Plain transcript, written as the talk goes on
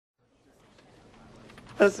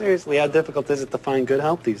Seriously, how difficult is it to find good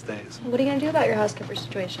help these days? What are you going to do about your housekeeper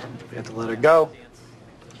situation? You have to let her go.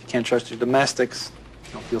 You can't trust your domestics.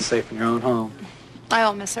 You don't feel safe in your own home. I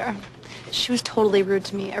won't miss her. She was totally rude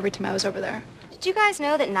to me every time I was over there. Did you guys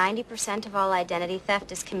know that 90% of all identity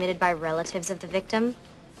theft is committed by relatives of the victim?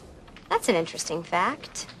 That's an interesting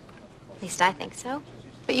fact. At least I think so.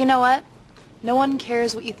 But you know what? No one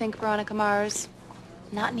cares what you think, Veronica Mars.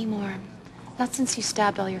 Not anymore. Not since you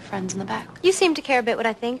stabbed all your friends in the back. You seem to care a bit what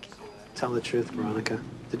I think. Tell the truth, Veronica.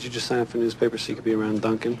 Did you just sign up for newspaper so you could be around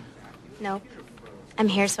Duncan? No. I'm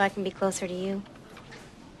here so I can be closer to you.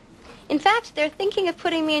 In fact, they're thinking of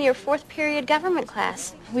putting me in your 4th period government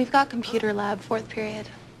class. We've got computer lab, 4th period.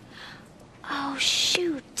 Oh,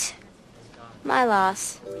 shoot. My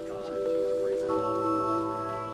loss.